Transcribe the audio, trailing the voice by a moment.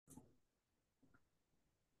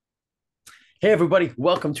Hey, everybody,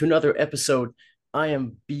 welcome to another episode. I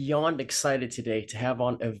am beyond excited today to have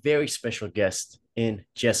on a very special guest in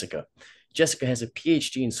Jessica. Jessica has a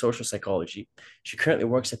PhD in social psychology. She currently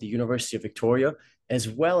works at the University of Victoria, as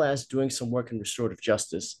well as doing some work in restorative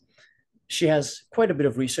justice. She has quite a bit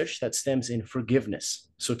of research that stems in forgiveness.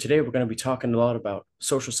 So today we're going to be talking a lot about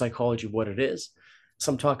social psychology, what it is,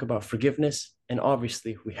 some talk about forgiveness, and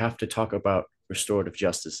obviously we have to talk about restorative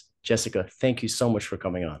justice. Jessica, thank you so much for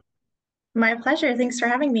coming on. My pleasure. Thanks for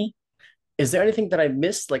having me. Is there anything that I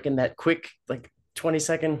missed, like in that quick, like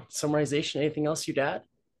 20-second summarization? Anything else you'd add?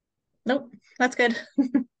 Nope, that's good.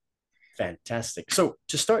 Fantastic. So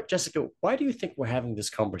to start, Jessica, why do you think we're having this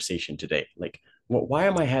conversation today? Like, why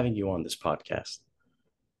am I having you on this podcast?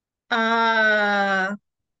 Uh,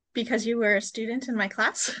 because you were a student in my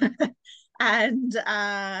class and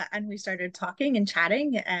we started talking and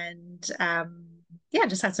chatting and yeah,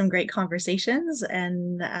 just had some great conversations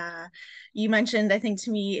and you mentioned I think to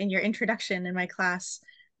me in your introduction in my class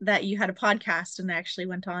that you had a podcast and I actually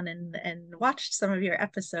went on and watched some of your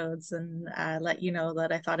episodes and let you know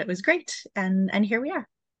that I thought it was great and here we are.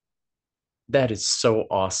 That is so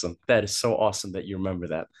awesome. That is so awesome that you remember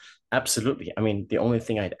that. Absolutely. I mean, the only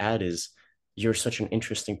thing I'd add is you're such an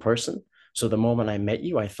interesting person. So the moment I met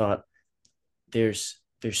you, I thought there's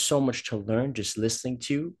so much to learn just listening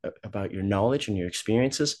to you about your knowledge and your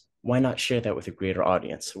experiences. Why not share that with a greater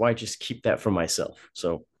audience? Why just keep that for myself?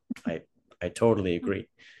 So I I totally agree.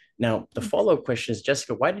 Now, the follow-up question is,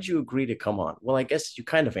 Jessica, why did you agree to come on? Well, I guess you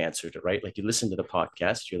kind of answered it, right? Like you listened to the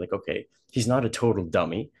podcast, you're like, okay, he's not a total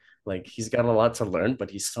dummy. Like he's got a lot to learn,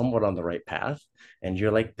 but he's somewhat on the right path. And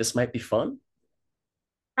you're like, this might be fun.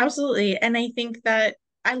 Absolutely. And I think that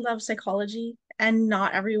I love psychology, and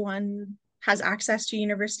not everyone has access to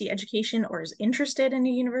university education or is interested in a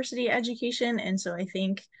university education. And so I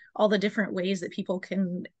think all the different ways that people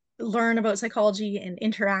can learn about psychology and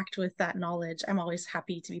interact with that knowledge, I'm always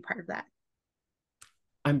happy to be part of that.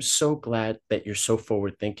 I'm so glad that you're so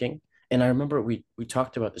forward thinking. And I remember we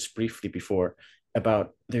talked about this briefly before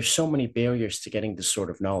about there's so many barriers to getting this sort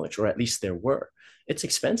of knowledge, or at least there were. It's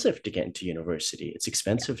expensive to get into university. It's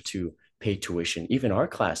expensive to pay tuition. Even our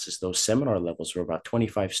classes, those seminar levels were about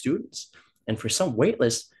 25 students. And for some wait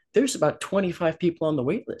lists, there's about 25 people on the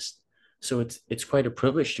wait list. So it's quite a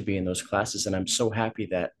privilege to be in those classes. And I'm so happy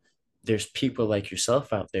that there's people like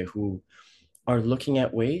yourself out there who are looking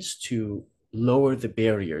at ways to lower the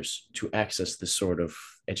barriers to access this sort of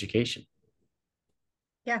education.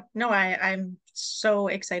 Yeah, no, I'm so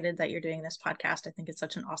excited that you're doing this podcast. I think it's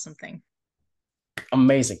such an awesome thing.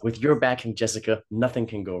 Amazing. With your backing, Jessica, nothing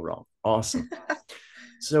can go wrong. Awesome.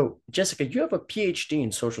 So, Jessica, you have a PhD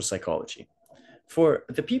in social psychology. For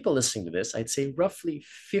the people listening to this, I'd say roughly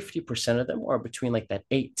 50% of them are between like that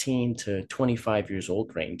 18 to 25 years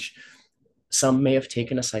old range. Some may have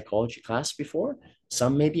taken a psychology class before,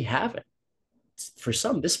 some maybe haven't. For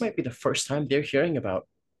some, this might be the first time they're hearing about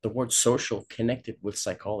the word social connected with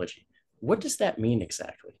psychology. What does that mean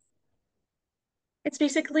exactly? It's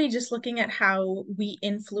basically just looking at how we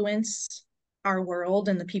influence our world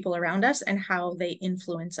and the people around us and how they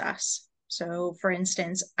influence us. So, for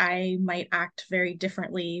instance, I might act very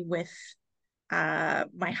differently with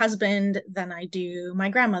my husband than I do my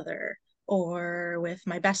grandmother, or with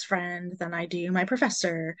my best friend than I do my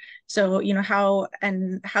professor. So, how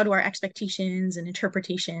do our expectations and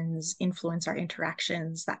interpretations influence our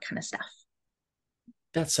interactions, that kind of stuff.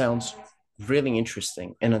 That sounds really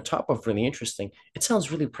interesting. And on top of really interesting, it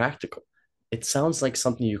sounds really practical. It sounds like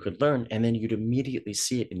something you could learn and then you'd immediately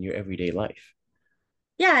see it in your everyday life.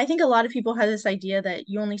 Yeah, I think a lot of people have this idea that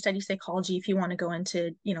you only study psychology if you want to go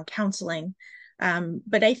into, counseling.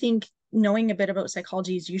 But I think knowing a bit about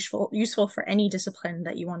psychology is useful for any discipline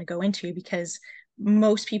that you want to go into because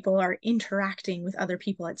most people are interacting with other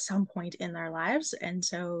people at some point in their lives. And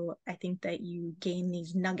so I think that you gain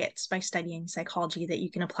these nuggets by studying psychology that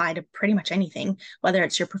you can apply to pretty much anything, whether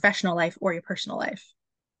it's your professional life or your personal life.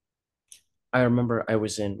 I remember I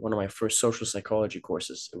was in one of my first social psychology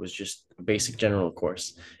courses. It was just a basic general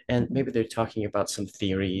course. And maybe they're talking about some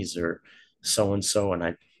theories or so and so. And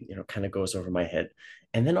I, kind of goes over my head.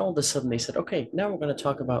 And then all of a sudden they said, okay, now we're going to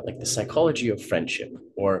talk about like the psychology of friendship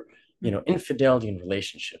or, infidelity in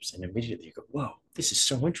relationships. And immediately you go, whoa, this is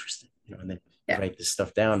so interesting. And then you Yeah. write this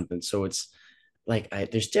stuff down. And so it's like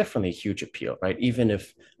there's definitely a huge appeal, right? Even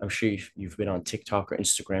if I'm sure you've been on TikTok or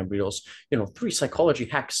Instagram reels, 3 psychology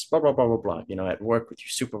hacks, blah blah blah blah blah. At work with your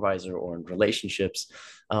supervisor or in relationships.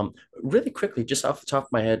 Really quickly, just off the top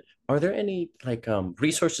of my head, are there any like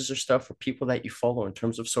resources or stuff for people that you follow in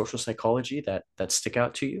terms of social psychology that stick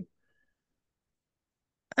out to you?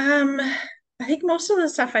 Um, I think most of the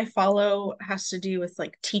stuff I follow has to do with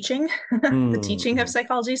like teaching, the teaching of Mm-hmm.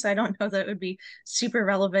 psychology. So I don't know that it would be super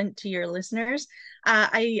relevant to your listeners.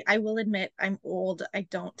 I will admit I'm old. I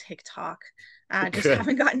don't TikTok. Just Good.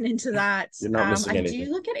 haven't gotten into that. You're not missing I do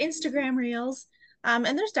anything. look at Instagram Reels, and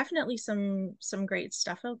there's definitely some great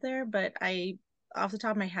stuff out there. But off the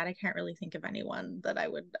top of my head, I can't really think of anyone that I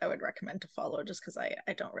would recommend to follow just because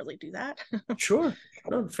I don't really do that. Sure.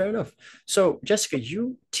 No, fair enough. So, Jessica,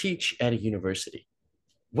 you teach at a university.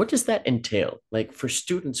 What does that entail? Like for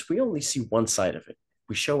students, we only see one side of it.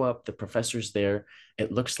 We show up, the professor's there.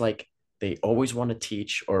 It looks like they always want to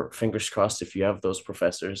teach, or fingers crossed, if you have those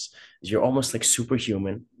professors, you're almost like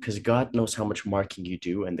superhuman because God knows how much marking you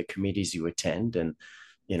do and the committees you attend. And,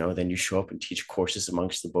 then you show up and teach courses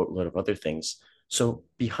amongst the boatload of other things. So,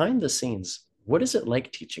 behind the scenes, what is it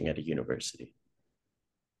like teaching at a university?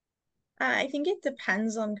 I think it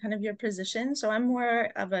depends on kind of your position. So I'm more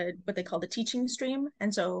of a what they call the teaching stream,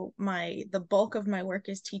 and so the bulk of my work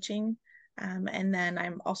is teaching, and then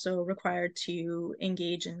I'm also required to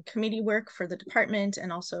engage in committee work for the department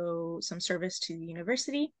and also some service to the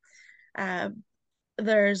university. Uh,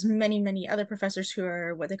 there's many other professors who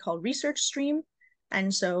are what they call research stream,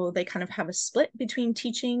 and so they kind of have a split between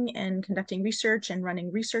teaching and conducting research and running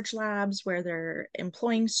research labs where they're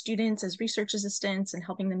employing students as research assistants and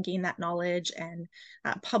helping them gain that knowledge and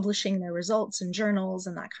publishing their results in journals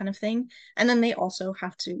and that kind of thing. And then they also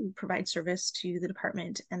have to provide service to the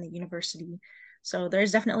department and the university. So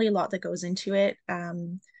there's definitely a lot that goes into it.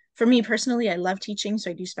 For me personally, I love teaching,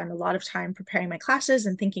 so I do spend a lot of time preparing my classes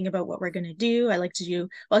and thinking about what we're going to do. I like to do,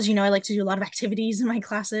 well, as you know, I like to do a lot of activities in my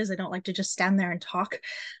classes. I don't like to just stand there and talk.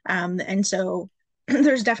 And so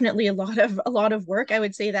there's definitely a lot of work. I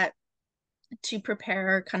would say that to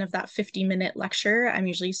prepare kind of that 50-minute lecture, I'm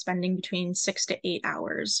usually spending between 6 to 8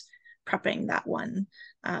 hours prepping that one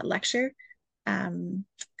lecture. Um,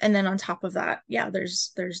 and then on top of that, yeah,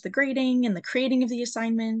 there's the grading and the creating of the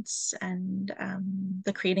assignments and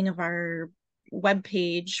the creating of our web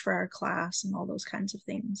page for our class and all those kinds of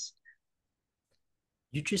things.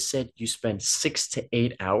 You just said you spend 6 to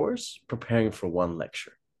 8 hours preparing for one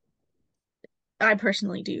lecture. I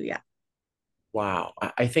personally do, yeah. Wow.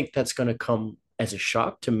 I think that's going to come as a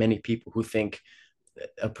shock to many people who think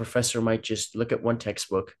a professor might just look at one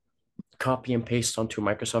textbook, copy and paste onto a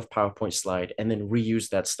Microsoft PowerPoint slide, and then reuse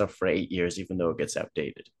that stuff for 8 years, even though it gets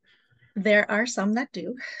outdated. There are some that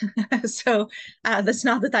do. So that's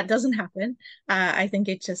not that that doesn't happen. I think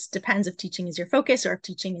it just depends if teaching is your focus or if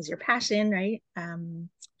teaching is your passion, right?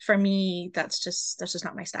 For me, that's just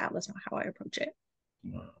not my style. That's not how I approach it.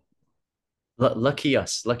 Wow. Lucky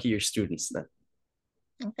us, lucky your students then.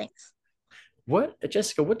 Oh, thanks. What,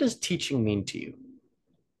 Jessica, what does teaching mean to you?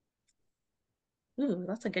 Ooh,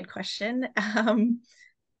 that's a good question.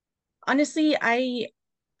 Honestly,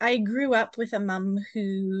 I grew up with a mum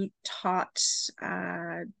who taught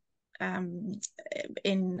um,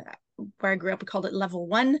 in where I grew up. We called it level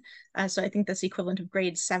one, so I think that's the equivalent of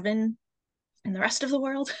grade seven in the rest of the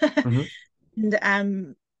world. Mhm.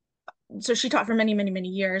 And so she taught for many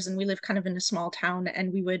years, and we lived kind of in a small town,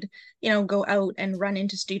 and we would go out and run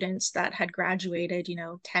into students that had graduated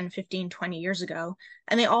 10, 15, 20 years ago,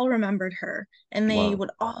 and they all remembered her, and they Wow. would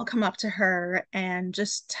all come up to her and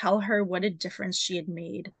just tell her what a difference she had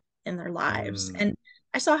made in their lives. Mm. And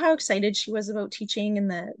I saw how excited she was about teaching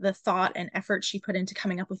and the thought and effort she put into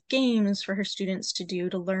coming up with games for her students to do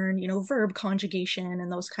to learn verb conjugation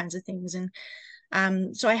and those kinds of things.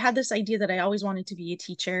 And so I had this idea that I always wanted to be a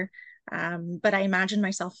teacher, but I imagined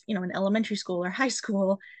myself, in elementary school or high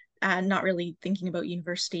school, not really thinking about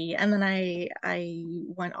university. And then I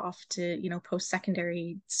went off to post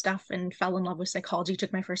secondary stuff and fell in love with psychology.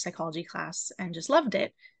 Took my first psychology class and just loved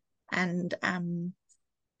it. And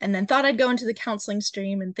then thought I'd go into the counseling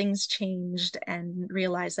stream, and things changed and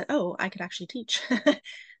realized that, oh, I could actually teach.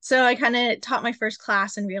 So I kind of taught my first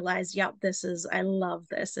class and realized, yep, I love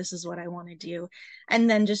this. This is what I want to do. And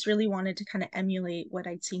then just really wanted to kind of emulate what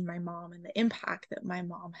I'd seen my mom and the impact that my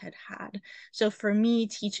mom had had. So for me,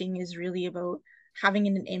 teaching is really about having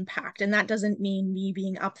an impact. And that doesn't mean me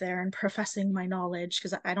being up there and professing my knowledge,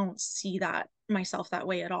 because I don't see that myself that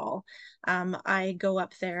way at all. I go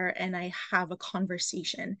up there and I have a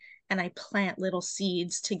conversation and I plant little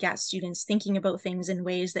seeds to get students thinking about things in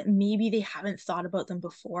ways that maybe they haven't thought about them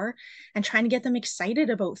before, and trying to get them excited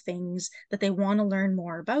about things that they want to learn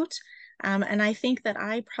more about. And I think that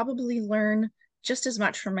I probably learn just as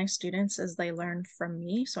much from my students as they learn from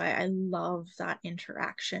me. So I love that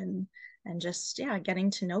interaction and just, yeah, getting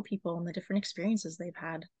to know people and the different experiences they've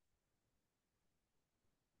had.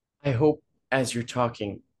 I hope as you're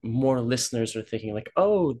talking, more listeners are thinking like,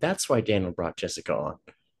 oh, that's why Daniel brought Jessica on,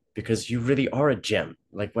 because you really are a gem.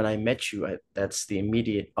 Like when I met you, that's the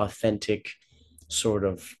immediate, authentic sort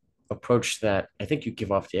of approach that I think you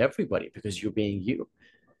give off to everybody because you're being you.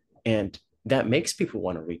 And that makes people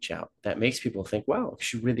want to reach out. That makes people think, wow,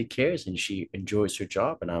 she really cares and she enjoys her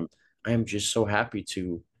job. And I'm just so happy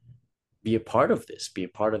to be a part of this, be a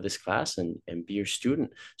part of this class and be your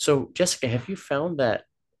student. So Jessica, have you found that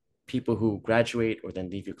people who graduate or then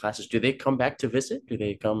leave your classes, do they come back to visit? Do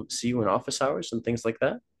they come see you in office hours and things like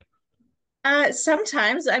that?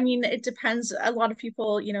 Sometimes, I mean, it depends. A lot of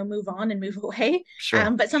people, move on and move away. Sure.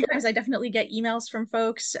 But sometimes I definitely get emails from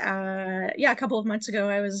folks. Yeah, a couple of months ago,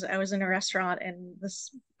 I was in a restaurant and this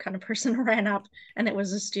kind of person ran up, and it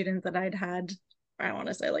was a student that I'd had, I want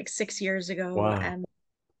to say like 6 years ago, Wow. and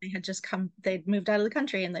they'd moved out of the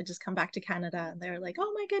country and they'd just come back to Canada, and they were like,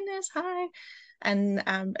 oh my goodness, hi. And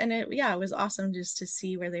it was awesome just to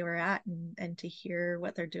see where they were at, and to hear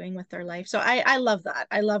what they're doing with their life. So I love that.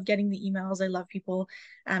 I love getting the emails. I love people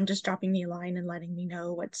just dropping me a line and letting me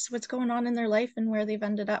know what's going on in their life and where they've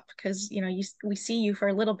ended up, because we see you for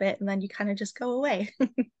a little bit and then you kind of just go away.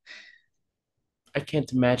 I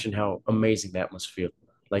can't imagine how amazing that must feel.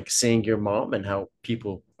 Like seeing your mom and how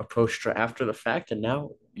people approached her after the fact, and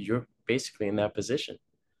now you're basically in that position.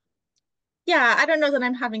 Yeah, I don't know that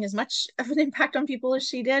I'm having as much of an impact on people as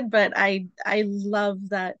she did, but I love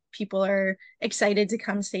that people are excited to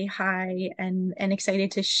come say hi, and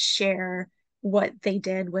excited to share what they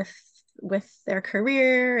did with their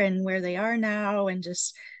career and where they are now, and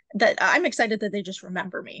just that I'm excited that they just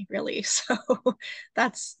remember me, really. So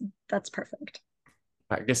that's that's perfect.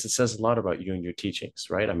 I guess it says a lot about you and your teachings,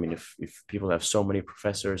 right? I mean, if people have so many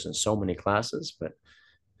professors and so many classes, but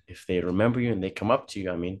if they remember you and they come up to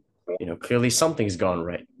you, I mean, clearly something's gone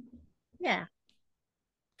right. Yeah.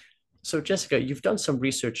 So, Jessica, you've done some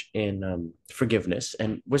research in forgiveness,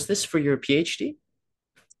 and was this for your PhD?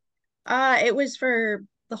 It was for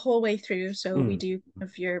the whole way through. So we Mm. do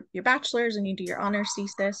of your bachelor's and you do your honors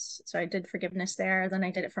thesis. So I did forgiveness there. Then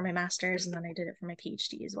I did it for my master's, and then I did it for my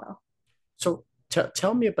PhD as well. So,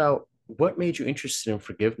 tell me about what made you interested in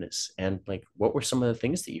forgiveness, and like, what were some of the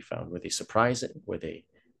things that you found? Were they surprising? Were they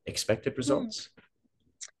expected Hmm. results?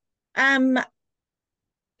 Um,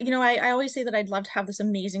 I always say that I'd love to have this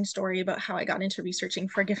amazing story about how I got into researching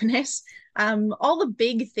forgiveness. All the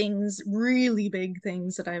big things, really big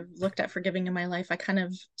things that I've looked at forgiving in my life, I kind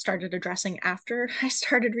of started addressing after I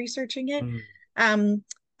started researching it. Mm. Um,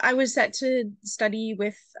 I was set to study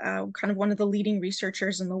with kind of one of the leading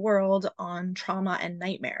researchers in the world on trauma and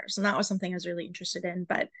nightmares, and that was something I was really interested in.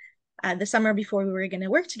 But the summer before we were going to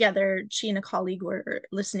work together, she and a colleague were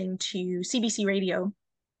listening to CBC radio,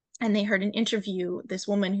 and they heard an interview, this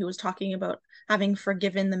woman who was talking about having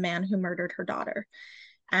forgiven the man who murdered her daughter.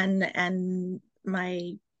 And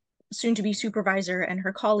my soon to be supervisor and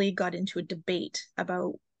her colleague got into a debate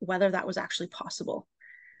about whether that was actually possible.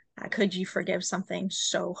 Could you forgive something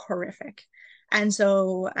so horrific? And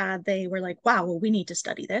so they were like, wow, well, we need to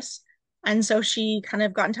study this. And so she kind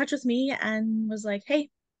of got in touch with me and was like, hey,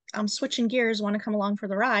 I'm switching gears, want to come along for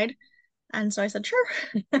the ride? And so I said, sure.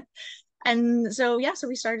 And so, yeah, so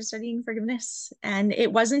we started studying forgiveness, and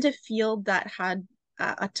it wasn't a field that had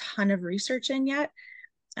a ton of research in yet.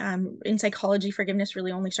 In psychology, forgiveness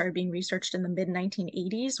really only started being researched in the mid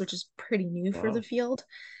 1980s, which is pretty new for the Wow. field.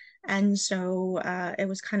 And so it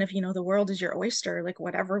was kind of, the world is your oyster. Like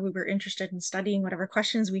whatever we were interested in studying, whatever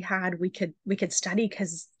questions we had, we could study,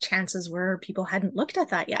 because chances were people hadn't looked at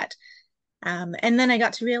that yet. And then I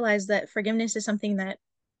got to realize that forgiveness is something that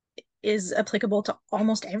is applicable to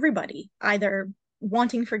almost everybody, either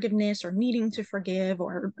wanting forgiveness or needing to forgive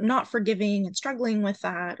or not forgiving and struggling with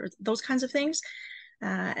that, or those kinds of things.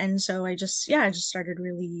 And so I just started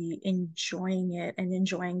really enjoying it, and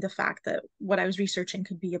enjoying the fact that what I was researching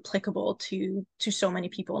could be applicable to so many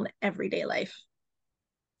people in everyday life.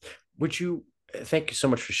 Would you Thank you so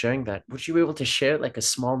much for sharing that. Would you be able to share like a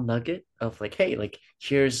small nugget of like, hey, like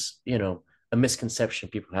here's, a misconception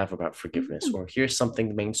people have about forgiveness, Mm, or here's something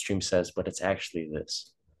the mainstream says, but it's actually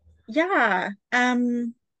this. yeah.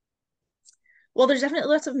 Well, there's definitely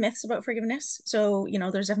lots of myths about forgiveness. So,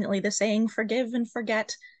 there's definitely the saying forgive and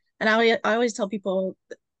forget. And I always tell people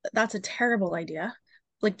that's a terrible idea.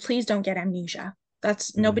 Like, please don't get amnesia.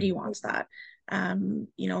 That's nobody Mm. wants that.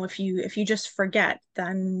 If you just forget,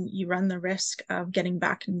 then you run the risk of getting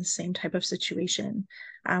back in the same type of situation.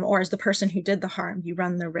 Or as the person who did the harm, you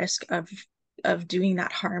run the risk of doing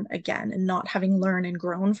that harm again and not having learned and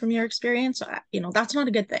grown from your experience. So, that's not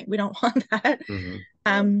a good thing. We don't want that. Hmm.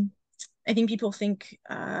 Um, I think people think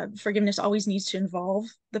forgiveness always needs to involve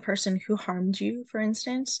the person who harmed you, for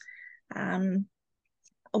instance. Um,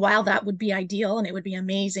 while that would be ideal and it would be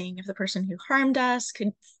amazing if the person who harmed us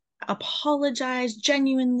could apologize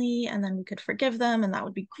genuinely and then we could forgive them and that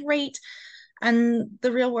would be great. And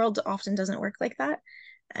the real world often doesn't work like that.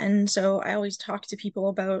 And so I always talk to people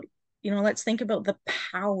about, let's think about the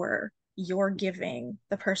power you're giving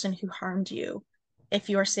the person who harmed you. If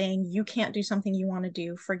you're saying you can't do something you want to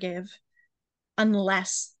do, forgive,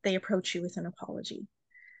 unless they approach you with an apology.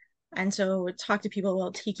 And so talk to people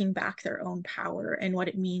about taking back their own power and what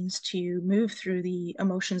it means to move through the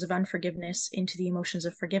emotions of unforgiveness into the emotions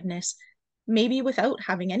of forgiveness, maybe without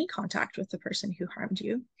having any contact with the person who harmed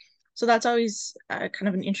you. So that's always kind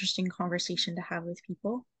of an interesting conversation to have with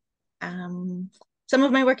people. Um, some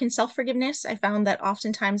of my work in self-forgiveness, I found that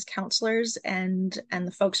oftentimes counselors and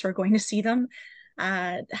the folks who are going to see them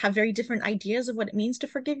have very different ideas of what it means to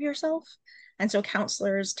forgive yourself. And so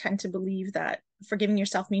counselors tend to believe that forgiving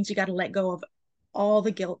yourself means you got to let go of all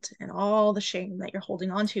the guilt and all the shame that you're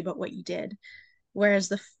holding on to about what you did. Whereas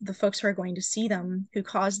the folks who are going to see them who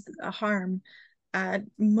caused a harm,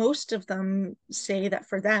 most of them say that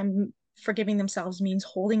for them, forgiving themselves means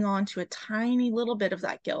holding on to a tiny little bit of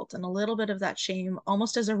that guilt and a little bit of that shame,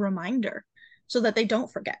 almost as a reminder, so that they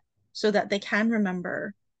don't forget, so that they can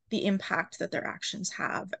remember the impact that their actions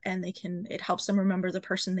have, and it helps them remember the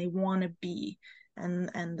person they want to be,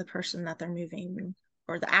 and the person that they're moving,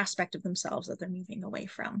 or the aspect of themselves that they're moving away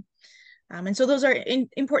from. And so those are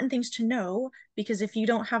important things to know, because if you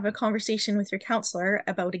don't have a conversation with your counselor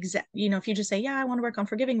about if you just say, yeah, I want to work on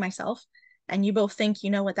forgiving myself, and you both think you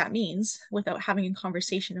know what that means without having a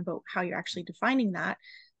conversation about how you're actually defining that,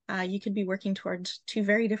 you could be working towards two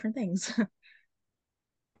very different things.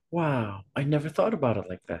 Wow, I never thought about it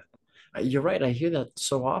like that. You're right. I hear that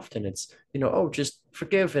so often. It's, oh, just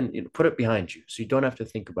forgive and put it behind you so you don't have to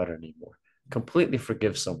think about it anymore. Completely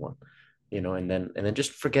forgive someone, and then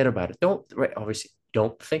just forget about it. Don't, right, obviously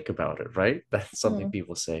don't think about it, right? That's something Mm,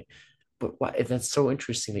 people say. But why, that's so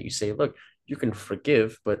interesting that you say, look, you can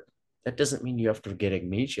forgive, but that doesn't mean you have to forget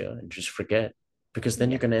amnesia and just forget, because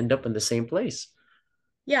then you're yeah. going to end up in the same place.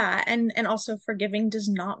 Yeah, and also forgiving does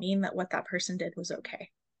not mean that what that person did was okay.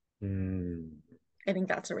 Hmm. I think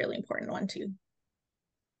that's a really important one too.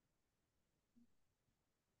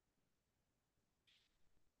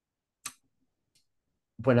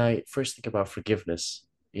 When I first think about forgiveness,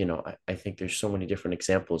 I think there's so many different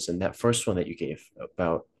examples. And that first one that you gave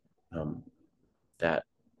about um, that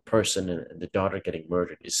person and the daughter getting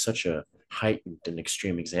murdered is such a heightened and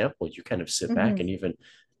extreme example. You kind of sit back Mm-hmm. and even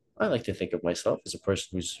I like to think of myself as a person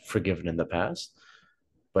who's forgiven in the past,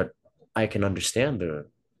 but I can understand the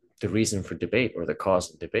reason for debate or the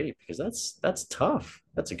cause of debate, because that's tough.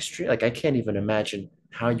 That's extreme. Like I can't even imagine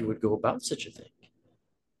how you would go about such a thing.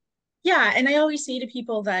 Yeah, and I always say to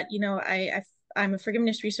people that, I'm a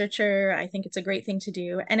forgiveness researcher. I think it's a great thing to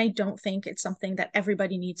do, and I don't think it's something that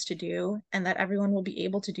everybody needs to do and that everyone will be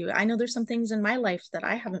able to do. I know there's some things in my life that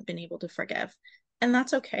I haven't been able to forgive, and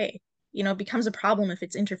that's okay. It becomes a problem if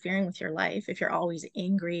it's interfering with your life, if you're always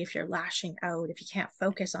angry, if you're lashing out, if you can't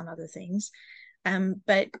focus on other things.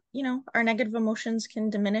 But our negative emotions can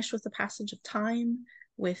diminish with the passage of time,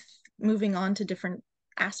 with moving on to different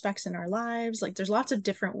aspects in our lives. Like there's lots of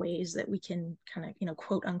different ways that we can kind of,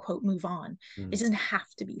 quote unquote, move on. It Mm. doesn't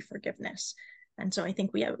have to be forgiveness. And so I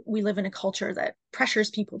think we live in a culture that pressures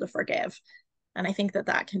people to forgive. And I think that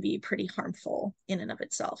that can be pretty harmful in and of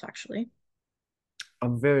itself, actually.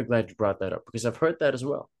 I'm very glad you brought that up because I've heard that as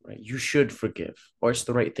well, right? You should forgive, or it's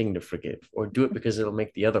the right thing to forgive, or do it because it'll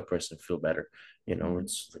make the other person feel better. Mm-hmm.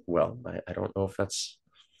 It's like, well, I don't know if that's,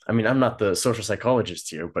 I mean, I'm not the social psychologist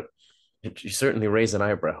here, but you certainly raise an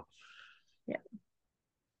eyebrow. Yeah.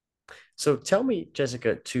 So tell me,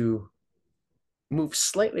 Jessica, to move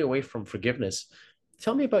slightly away from forgiveness,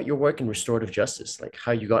 tell me about your work in restorative justice, like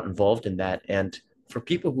how you got involved in that. And for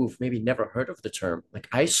people who've maybe never heard of the term, like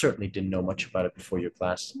I certainly didn't know much about it before your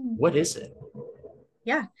class. What is it?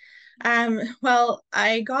 Yeah. Well,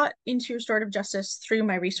 I got into restorative justice through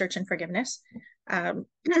my research in forgiveness. Um,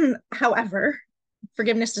 however,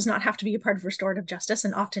 forgiveness does not have to be a part of restorative justice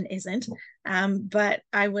and often isn't. But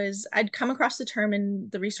I'd come across the term in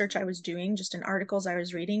the research I was doing, just in articles I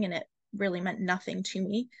was reading, and it really meant nothing to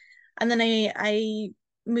me. And then I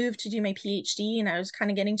moved to do my PhD, and I was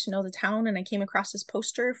kind of getting to know the town, and I came across this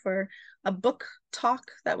poster for a book talk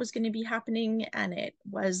that was going to be happening, and it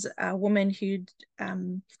was a woman who'd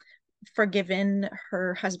forgiven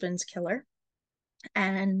her husband's killer.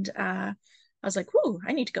 And I was like, whoo,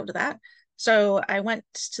 I need to go to that. So I went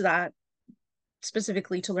to that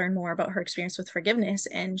specifically to learn more about her experience with forgiveness.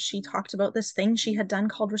 And she talked about this thing she had done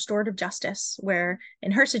called restorative justice, where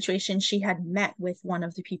in her situation, she had met with one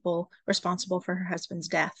of the people responsible for her husband's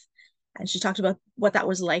death. And she talked about what that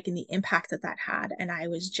was like and the impact that that had. And I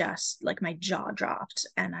was just like, my jaw dropped.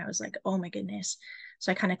 And I was like, oh my goodness.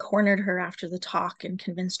 So I kind of cornered her after the talk and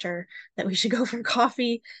convinced her that we should go for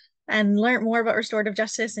coffee and learn more about restorative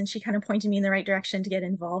justice. And she kind of pointed me in the right direction to get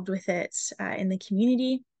involved with it in the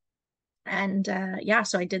community. And yeah,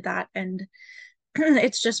 so I did that. And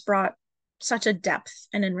it's just brought such a depth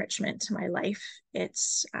and enrichment to my life.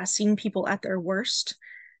 It's seeing people at their worst,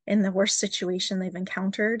 in the worst situation they've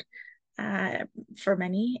encountered, uh, for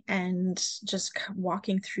many, and just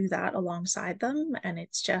walking through that alongside them. And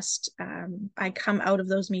it's just, I come out of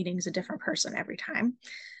those meetings a different person every time.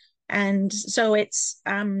 And so it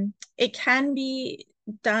can be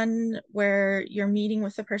done where you're meeting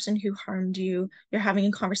with the person who harmed you, you're having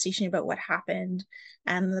a conversation about what happened,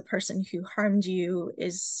 and the person who harmed you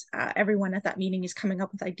is everyone at that meeting is coming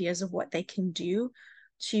up with ideas of what they can do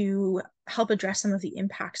to help address some of the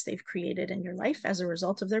impacts they've created in your life as a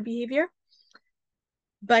result of their behavior.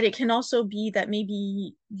 But it can also be that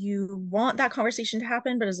maybe you want that conversation to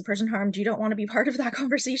happen, but as the person harmed, you don't want to be part of that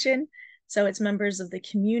conversation. So it's members of the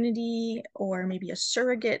community or maybe a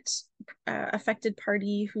surrogate affected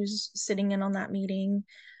party who's sitting in on that meeting.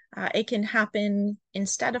 It can happen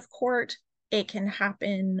instead of court. It can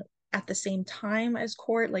happen at the same time as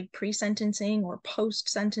court, like pre-sentencing or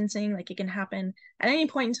post-sentencing. Like it can happen at any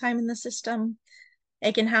point in time in the system.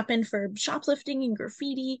 It can happen for shoplifting and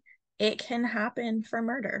graffiti. It can happen for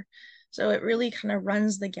murder. So it really kind of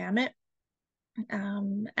runs the gamut.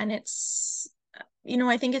 And it's,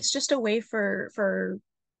 I think it's just a way for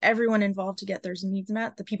everyone involved to get their needs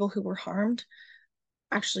met. The people who were harmed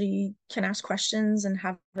actually can ask questions and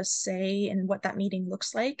have a say in what that meeting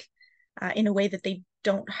looks like in a way that they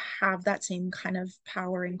don't have that same kind of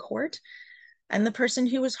power in court. And the person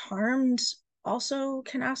who was harmed also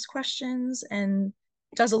can ask questions and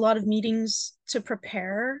does a lot of meetings to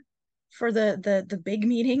prepare for the big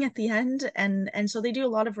meeting at the end. And so they do a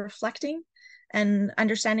lot of reflecting and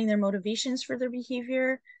understanding their motivations for their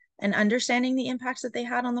behavior and understanding the impacts that they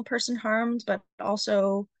had on the person harmed, but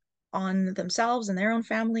also on themselves and their own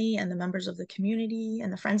family and the members of the community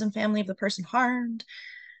and the friends and family of the person harmed.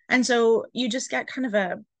 And so you just get kind of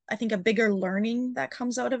I think, a bigger learning that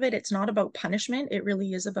comes out of it. It's not about punishment. It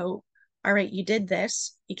really is about, all right, you did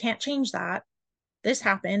this. You can't change that. This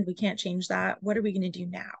happened. We can't change that. What are we going to do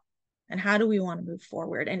now? And how do we want to move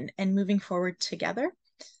forward and moving forward together?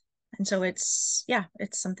 And so yeah,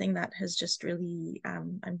 it's something that has just really,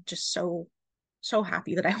 I'm just so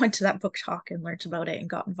happy that I went to that book talk and learned about it and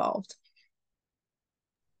got involved.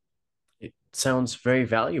 It sounds very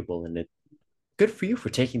valuable, and it good for you for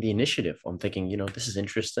taking the initiative on thinking, this is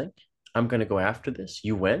interesting. I'm going to go after this.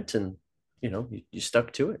 You went and, you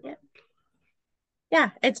stuck to it. Yeah. Yeah,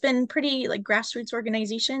 it's been pretty like grassroots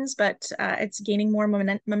organizations, but it's gaining more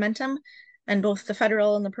momentum. And both the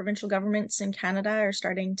federal and the provincial governments in Canada are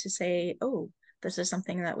starting to say, oh, this is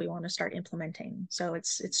something that we want to start implementing. So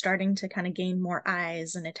it's starting to kind of gain more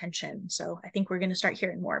eyes and attention. So I think we're going to start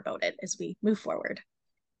hearing more about it as we move forward.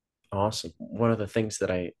 Awesome. One of the things that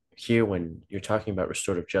I hear when you're talking about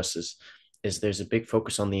restorative justice is there's a big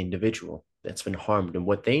focus on the individual that's been harmed and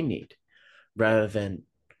what they need rather than,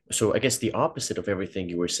 so I guess the opposite of everything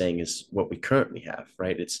you were saying is what we currently have,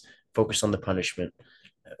 right? It's focused on the punishment,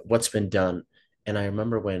 what's been done. And I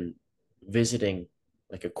remember when visiting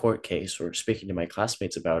like a court case or speaking to my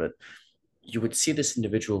classmates about it, you would see this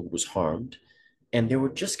individual who was harmed and they were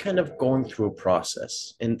just kind of going through a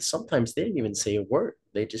process. And sometimes they didn't even say a word.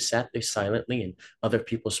 They just sat there silently, and other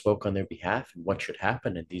people spoke on their behalf and what should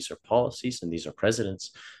happen. And these are policies and these are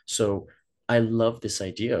presidents. So I love this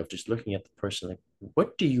idea of just looking at the person like,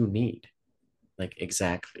 what do you need? Like,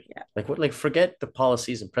 exactly. Yeah. Like, what, like, forget the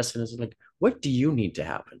policies and precedents. Like, what do you need to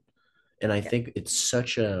happen? And I Yeah. think it's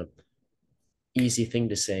such a easy thing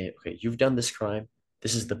to say, okay, you've done this crime.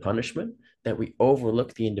 This is the punishment, that we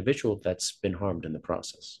overlook the individual that's been harmed in the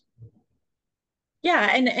process.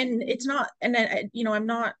 Yeah, and it's not, and I'm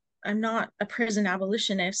not a prison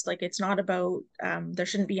abolitionist. Like it's not about there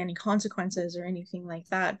shouldn't be any consequences or anything like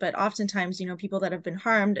that. But oftentimes, people that have been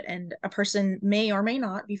harmed and a person may or may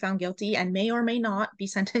not be found guilty and may or may not be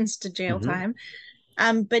sentenced to jail Mm-hmm.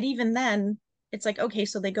 time. But even then, it's like, okay,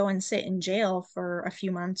 so they go and sit in jail for a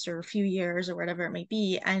few months or a few years or whatever it may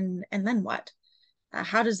be, and then what?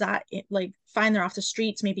 How does that like fine, they're off the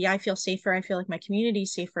streets, maybe I feel safer, I feel like my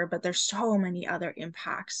community's safer, but there's so many other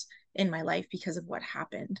impacts in my life because of what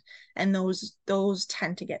happened, and those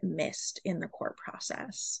tend to get missed in the court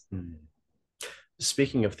process. Mm.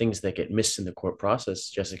 speaking of things that get missed in the court process,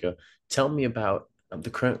 Jessica, tell me about the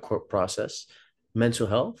current court process, mental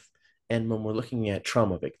health, and when we're looking at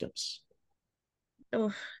trauma victims.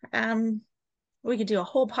 Oh, um, we could do a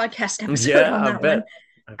whole podcast episode Yeah, on I that one. bet.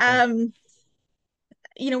 I bet. Um,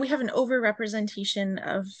 we have an overrepresentation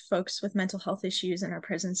of folks with mental health issues in our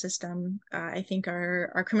prison system. I think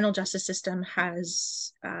our criminal justice system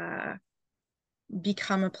has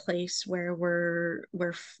become a place where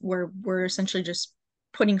we're essentially just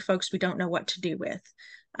putting folks we don't know what to do with.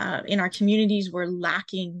 In our communities, we're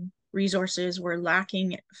lacking resources, we're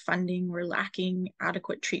lacking funding, we're lacking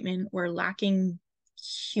adequate treatment, we're lacking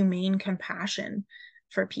humane compassion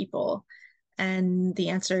for people. And the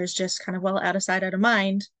answer is just kind of, well, out of sight, out of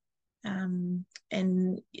mind. And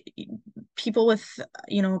people with,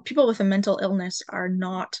 people with a mental illness are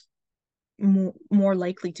not more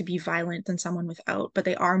likely to be violent than someone without, but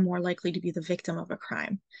they are more likely to be the victim of a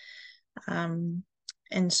crime. Um,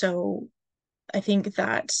 and so I think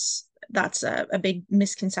that's a big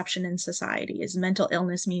misconception in society is mental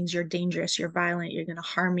illness means you're dangerous, you're violent, you're going to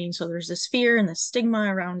harm me. So there's this fear and this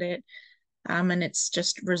stigma around it. And it's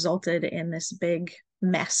just resulted in this big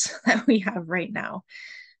mess that we have right now.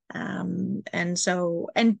 And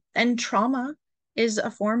trauma is a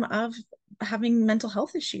form of having mental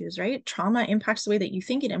health issues, right? Trauma impacts the way that you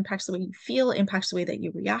think, it impacts the way you feel, it impacts the way that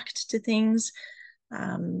you react to things.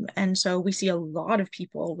 And so we see a lot of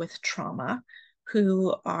people with trauma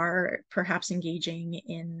who are perhaps engaging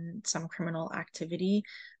in some criminal activity,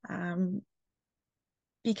 um,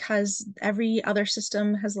 because every other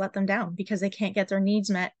system has let them down, because they can't get their needs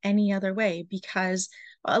met any other way, because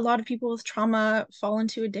a lot of people with trauma fall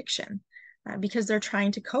into addiction, because they're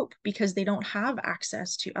trying to cope, because they don't have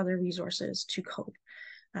access to other resources to cope.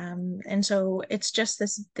 And so it's just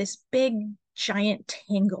this big giant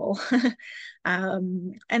tangle.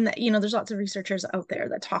 And there's lots of researchers out there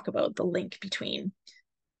that talk about the link between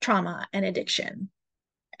trauma and addiction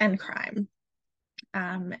and crime.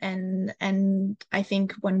 And I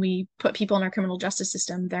think when we put people in our criminal justice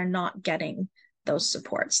system, they're not getting those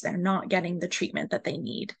supports. They're not getting the treatment that they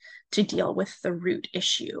need to deal with the root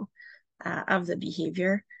issue of the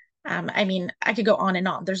behavior. I mean, I could go on and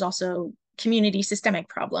on. There's also community systemic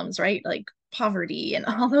problems, right? Like poverty and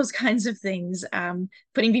all those kinds of things.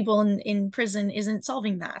 Putting people in prison isn't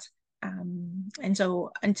solving that. And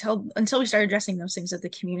so until we start addressing those things at the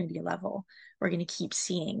community level, we're going to keep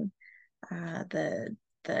seeing the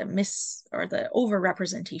miss or the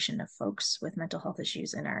overrepresentation of folks with mental health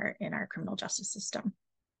issues in our criminal justice system.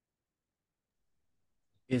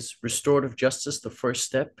 Is restorative justice the first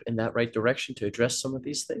step in that right direction to address some of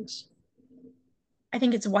these things? I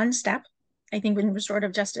think it's one step. I think in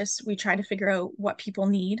restorative justice, we try to figure out what people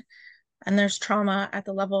need. And there's trauma at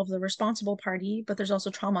the level of the responsible party, but there's also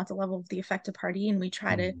trauma at the level of the affected party. And we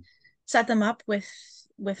try to Mm. set them up with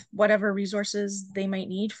whatever resources they might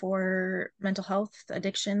need for mental health,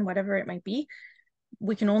 addiction, whatever it might be.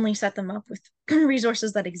 We can only set them up with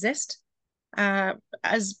resources that exist. Uh,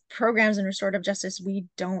 as programs in restorative justice, we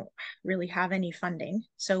don't really have any funding.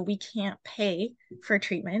 So we can't pay for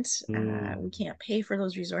treatment. We Mm. can't pay for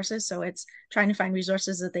those resources. So it's trying to find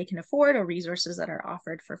resources that they can afford or resources that are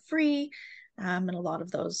offered for free. And a lot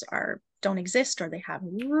of those don't exist or they have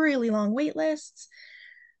really long wait lists.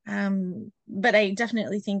 But I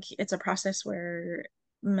definitely think it's a process where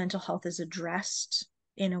mental health is addressed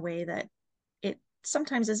in a way that it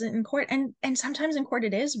sometimes isn't in court, and sometimes in court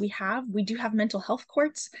it is. We do have mental health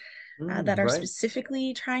courts that Mm, are right.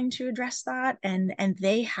 specifically trying to address that, and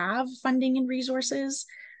they have funding and resources.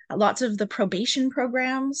 Lots of the probation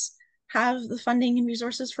programs have the funding and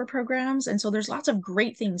resources for programs, and so there's lots of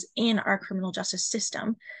great things in our criminal justice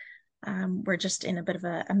system. We're just in a bit of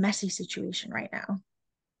a messy situation right now.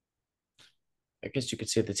 I guess you could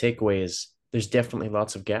say the takeaway is there's definitely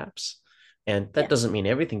lots of gaps. And that Yes. doesn't mean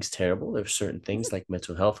everything's terrible. There's certain things like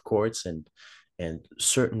mental health courts and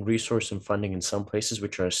certain resource and funding in some places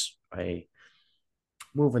which are I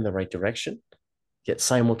move in the right direction. Yet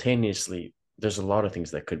simultaneously, there's a lot of things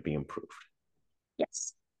that could be improved.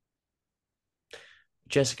 Yes.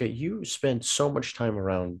 Jessica, you spend so much time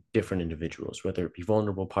around different individuals, whether it be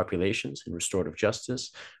vulnerable populations in restorative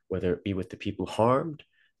justice, whether it be with the people harmed,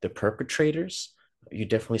 the perpetrators. You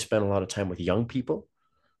definitely spend a lot of time with young people.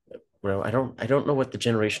 Well, I don't know what the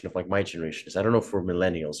generation of like my generation is. I don't know if we're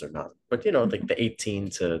millennials or not, but like Mhm. the 18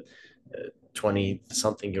 to 20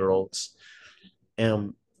 something year olds.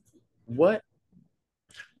 Um, what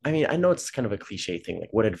I mean, I know it's kind of a cliche thing.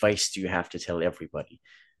 Like, what advice do you have to tell everybody?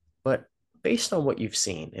 But based on what you've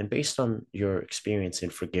seen and based on your experience in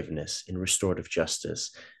forgiveness, in restorative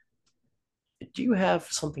justice, do you have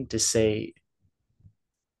something to say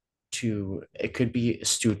to, it could be a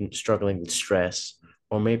student struggling with stress,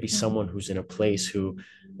 or maybe Mhm. someone who's in a place who,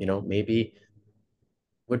 maybe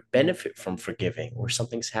would benefit from forgiving, or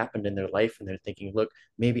something's happened in their life and they're thinking, look,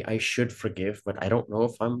 maybe I should forgive, but I don't know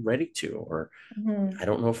if I'm ready to, or Mhm. I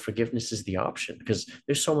don't know if forgiveness is the option, because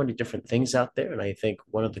there's so many different things out there. And I think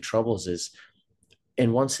one of the troubles is,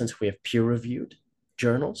 in one sense, we have peer reviewed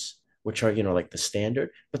journals, which are, like the standard,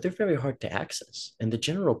 but they're very hard to access. And the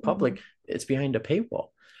general Mhm. public, it's behind a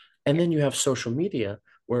paywall. And Yeah. then you have social media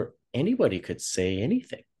where anybody could say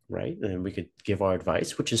anything, right? And we could give our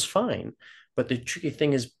advice, which is fine. But the tricky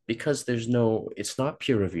thing is, because it's not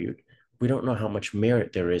peer reviewed, we don't know how much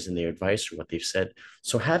merit there is in their advice or what they've said.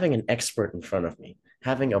 So having an expert in front of me,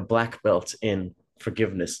 having a black belt in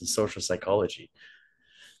forgiveness and social psychology,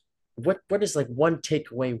 what is like one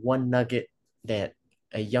takeaway, one nugget that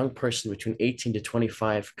a young person between 18 to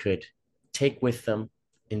 25 could take with them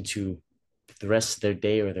into the rest of their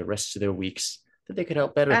day or the rest of their weeks, that they could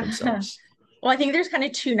help better Uh, themselves? well, I think there's kind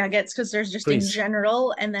of two nuggets because there's just in Please.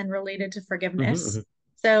 general and then related to Mm-hmm, forgiveness. mm-hmm.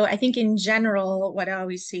 So I think in general, what I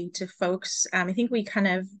always say to folks, I think we kind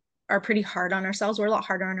of are pretty hard on ourselves. We're a lot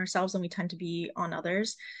harder on ourselves than we tend to be on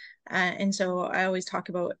others. And so I always talk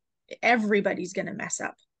about everybody's going to mess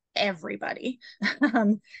up, everybody.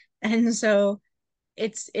 um, and so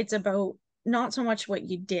it's about not so much what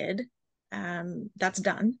you did, that's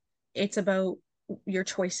done. It's about your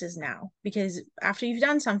choices now, because after you've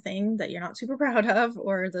done something that you're not super proud of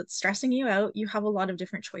or that's stressing you out, you have a lot of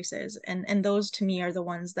different choices, and those to me are the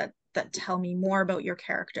ones that tell me more about your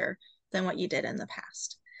character than what you did in the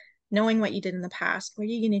past. Knowing what you did in the past, what are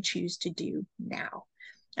you going to choose to do now?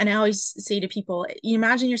 And I always say to people, you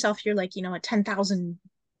imagine yourself, you're like, a 10,000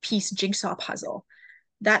 piece jigsaw puzzle.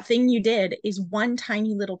 That thing you did is one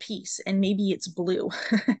tiny little piece, and maybe it's blue.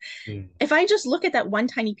 Mm. If I just look at that one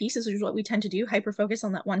tiny piece, which is what we tend to do, hyper focus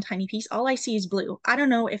on that one tiny piece, all I see is blue. I don't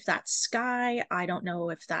know if that's sky. I don't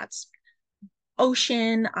know if that's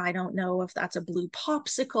ocean. I don't know if that's a blue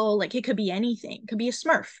popsicle. Like it could be anything, it could be a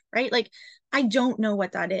smurf, right? Like I don't know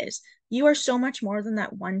what that is. You are so much more than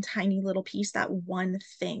that one tiny little piece, that one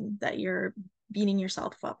thing that you're beating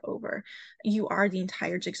yourself up over. You are the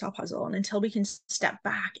entire jigsaw puzzle. And until we can step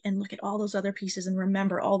back and look at all those other pieces and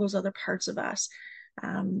remember all those other parts of us,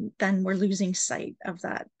 then we're losing sight of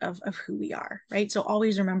that, of who we are, right? So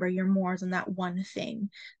always remember you're more than that one thing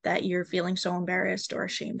that you're feeling so embarrassed or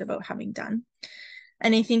ashamed about having done.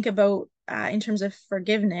 And I think about, in terms of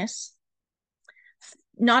forgiveness,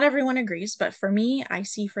 not everyone agrees, but for me, I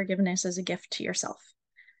see forgiveness as a gift to yourself.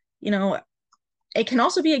 You know, it can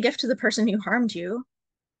also be a gift to the person who harmed you.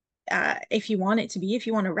 If you want it to be, if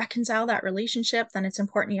you want to reconcile that relationship, then it's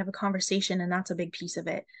important you have a conversation, and that's a big piece of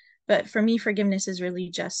it. But for me, forgiveness is really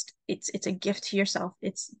just, it's a gift to yourself.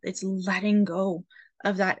 It's letting go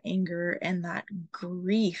of that anger and that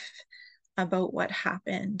grief about what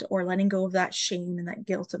happened, or letting go of that shame and that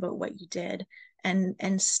guilt about what you did,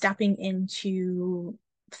 and stepping into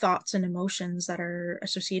thoughts and emotions that are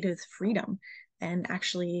associated with freedom and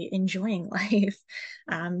actually enjoying life.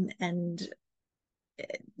 And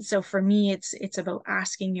so for me, it's about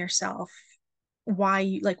asking yourself why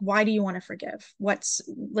do you want to forgive? What's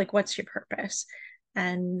your purpose?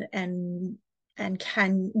 And and and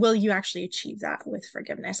can will you actually achieve that with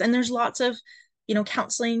forgiveness? And there's lots of,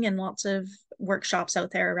 counseling and lots of workshops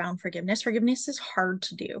out there around forgiveness. Forgiveness is hard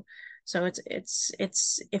to do. So it's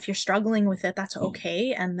if you're struggling with it, that's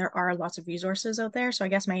okay. And there are lots of resources out there. So I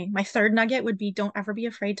guess my third nugget would be, don't ever be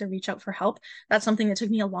afraid to reach out for help. That's something that took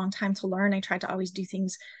me a long time to learn. I tried to always do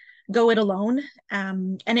things, go it alone.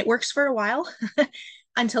 And it works for a while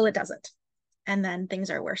until it doesn't. And then things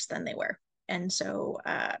are worse than they were. And so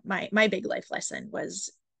my big life lesson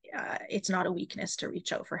was, it's not a weakness to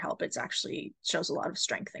reach out for help. It's actually shows a lot of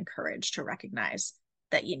strength and courage to recognize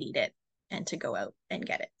that you need it and to go out and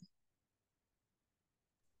get it.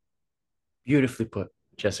 Beautifully put,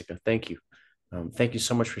 Jessica. Thank you. Thank you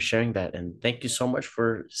so much for sharing that. And thank you so much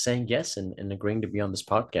for saying yes and agreeing to be on this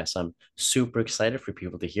podcast. I'm super excited for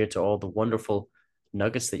people to hear to all the wonderful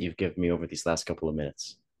nuggets that you've given me over these last couple of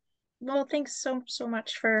minutes. Well, thanks so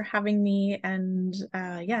much for having me. And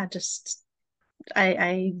yeah, just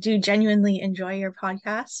I do genuinely enjoy your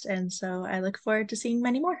podcast. And so I look forward to seeing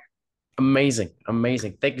many more. Amazing.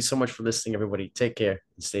 Amazing. Thank you so much for listening, everybody. Take care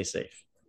and stay safe.